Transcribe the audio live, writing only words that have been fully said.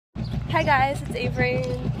Hi guys, it's Avery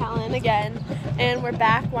and Callan again, and we're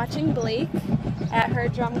back watching Blake at her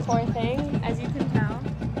drum corps thing. As you can tell,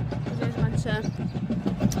 there's a bunch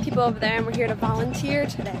of people over there, and we're here to volunteer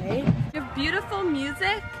today. We have beautiful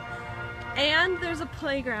music, and there's a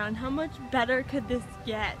playground. How much better could this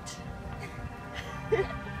get?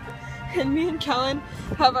 And me and Callan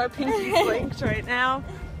have our pinkies linked right now.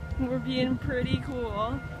 We're being pretty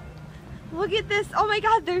cool. Look at this! Oh my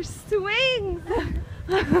god, there's swings!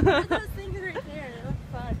 Those things right there, they look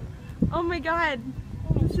fun. Oh my god,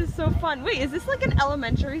 this is so fun. Wait, is this like an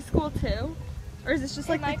elementary school too? Or is this just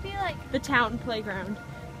like, the town playground?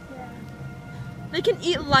 Yeah. They can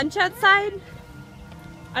eat lunch outside?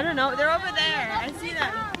 I don't know, they're over there. I see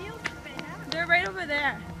them. They're right over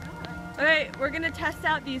there. Alright, we're gonna test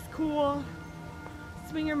out these cool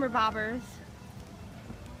swinger bobbers.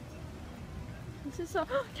 This is so,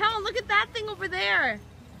 Callan, look at that thing over there.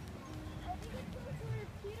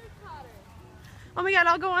 Oh my god,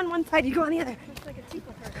 I'll go on one side, you go on the other. Looks like a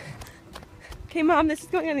teacup. Okay, Mom, this is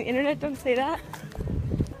going on the internet, don't say that.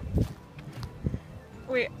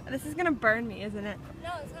 Wait, this is gonna burn me, isn't it?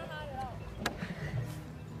 No, it's not hot at all.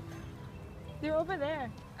 They're over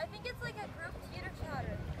there. I think it's like a group teeter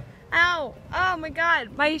totter. Ow! Oh my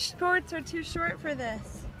god, my shorts are too short for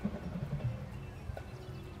this.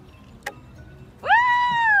 Woo!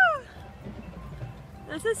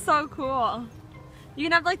 This is so cool. You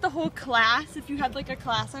can have like the whole class, if you had like a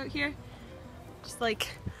class out here, just like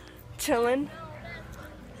chilling.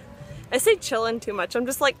 I say chilling too much, I'm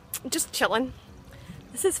just like, just chilling.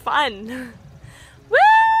 This is fun. Woo!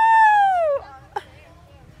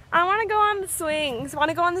 I want to go on the swings. Want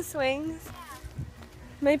to go on the swings?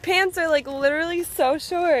 My pants are like literally so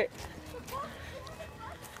short.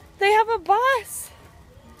 They have a bus.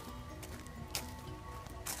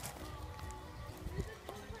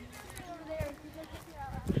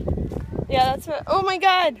 Yeah, that's what, oh my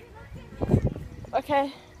god.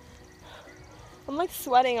 Okay. I'm like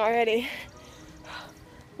sweating already.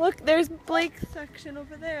 Look, there's Blake's section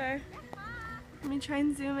over there. Let me try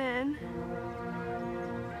and zoom in.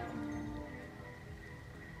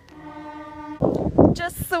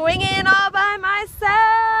 Just swinging all by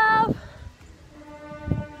myself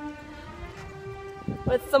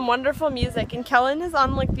with some wonderful music, and Kellen is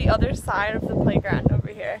on like the other side of the playground over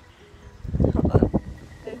here. Hold on.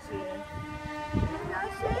 There she is.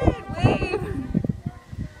 Wave.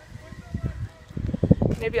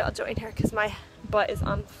 Maybe I'll join her because my butt is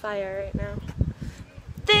on fire right now.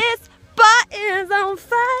 This butt is on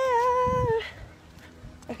fire.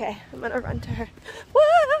 Okay, I'm gonna run to her.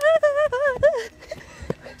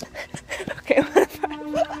 Okay,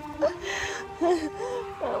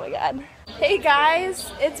 oh my god. Hey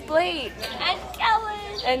guys, it's Blake. And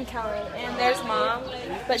Kellen. And Kellen. And there's Mom,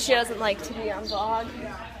 but she doesn't like to be on vlog.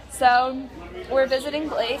 So, we're visiting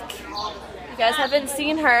Blake. You guys haven't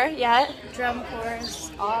seen her yet. Drum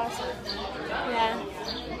chorus, awesome. Yeah.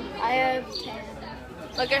 I have 10.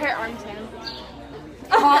 Look at her arm tan.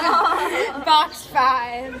 Box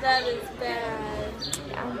 5. That is bad.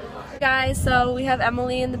 Yeah. Guys, so we have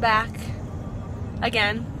Emily in the back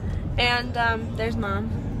again, and there's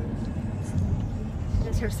Mom.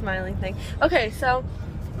 There's her smiling thing. Okay, so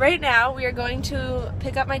right now we are going to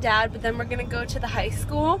pick up my dad, but then we're gonna go to the high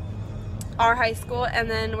school, our high school, and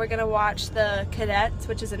then we're gonna watch the Cadets,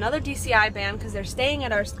 which is another DCI band because they're staying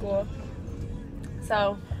at our school.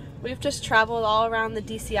 So we've just traveled all around the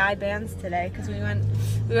DCI bands today because we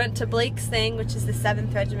went to Blake's thing, which is the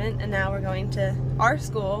 7th Regiment, and now we're going to our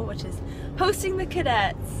school, which is hosting the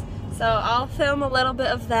Cadets. So I'll film a little bit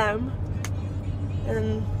of them,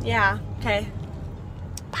 and yeah, okay.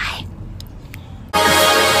 Bye.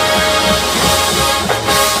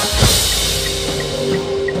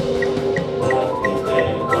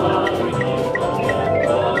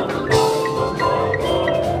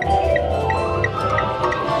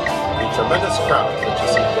 Tremendous crowds that you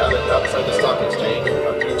see gathered outside the stock exchange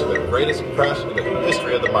are due to the greatest crash in the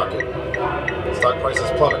history of the market. Stock prices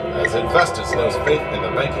plummet as investors lose faith in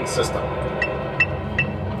the banking system.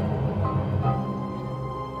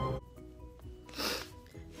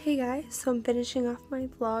 Hey guys, so I'm finishing off my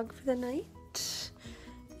vlog for the night.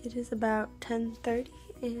 It is about 10:30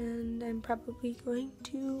 and I'm probably going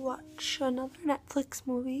to watch another Netflix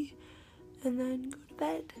movie and then go to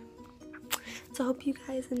bed. So I hope you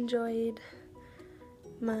guys enjoyed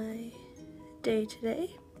my day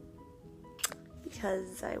today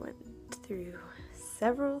because I went through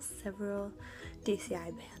several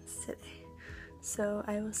DCI bands today. So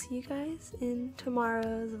I will see you guys in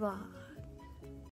tomorrow's vlog.